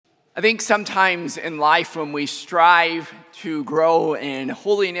I think sometimes in life when we strive to grow in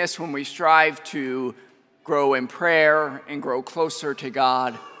holiness, when we strive to grow in prayer and grow closer to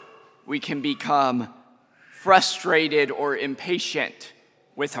God, we can become frustrated or impatient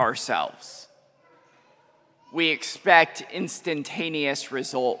with ourselves. We expect instantaneous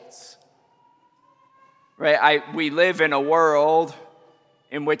results. Right? We live in a world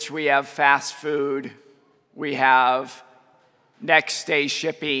in which we have fast food, we have next day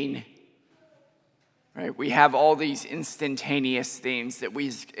shipping, right? We have all these instantaneous things that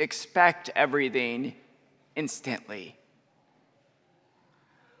we expect everything instantly.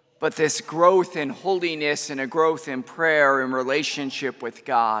 But this growth in holiness and a growth in prayer and relationship with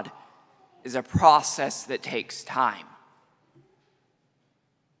God is a process that takes time.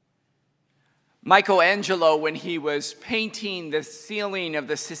 Michelangelo, when he was painting the ceiling of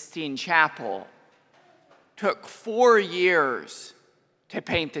the Sistine Chapel, took 4 years to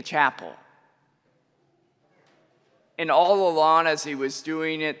paint the chapel. And all along as he was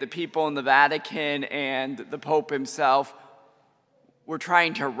doing it, the people in the Vatican and the Pope himself were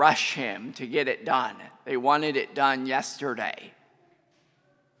trying to rush him to get it done. They wanted it done yesterday.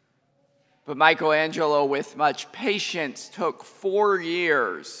 But Michelangelo, with much patience, took 4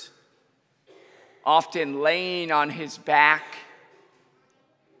 years, often laying on his back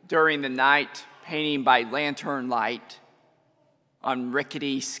during the night, painting by lantern light on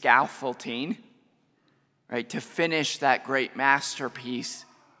rickety scaffolding, right, to finish that great masterpiece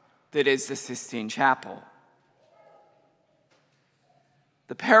that is the Sistine Chapel.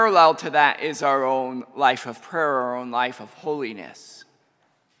 The parallel to that is our own life of prayer, our own life of holiness.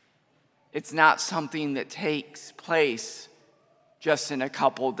 It's not something that takes place just in a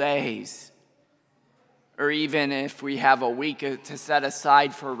couple days, or even if we have a week to set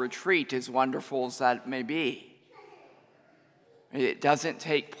aside for a retreat, as wonderful as that may be. It doesn't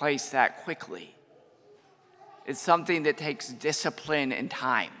take place that quickly. It's something that takes discipline and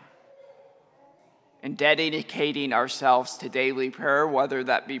time. And dedicating ourselves to daily prayer, whether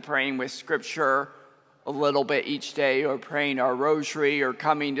that be praying with Scripture a little bit each day, or praying our rosary, or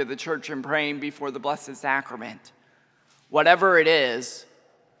coming to the church and praying before the Blessed Sacrament. Whatever it is,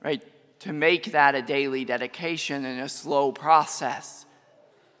 right, to make that a daily dedication and a slow process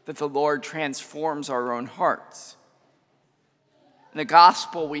that the Lord transforms our own hearts. In the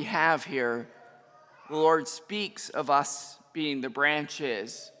gospel we have here, the Lord speaks of us being the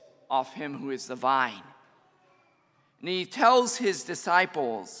branches off him who is the vine. And he tells his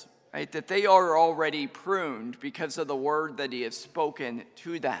disciples, right, that they are already pruned because of the word that he has spoken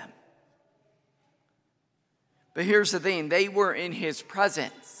to them. But here's the thing, they were in his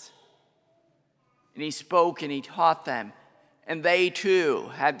presence. And he spoke and he taught them. And they too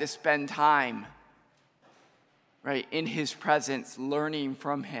had to spend time, right, in his presence, learning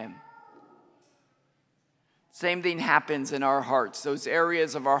from him. Same thing happens in our hearts. Those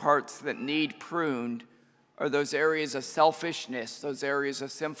areas of our hearts that need pruned are those areas of selfishness, those areas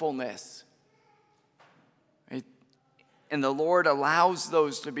of sinfulness. Right? And the Lord allows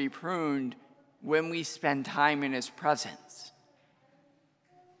those to be pruned when we spend time in his presence.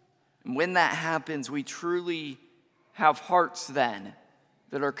 And when that happens, we truly have hearts then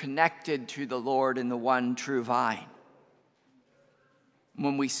that are connected to the Lord and the one true vine.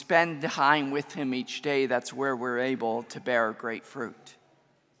 When we spend time with him each day, that's where we're able to bear great fruit.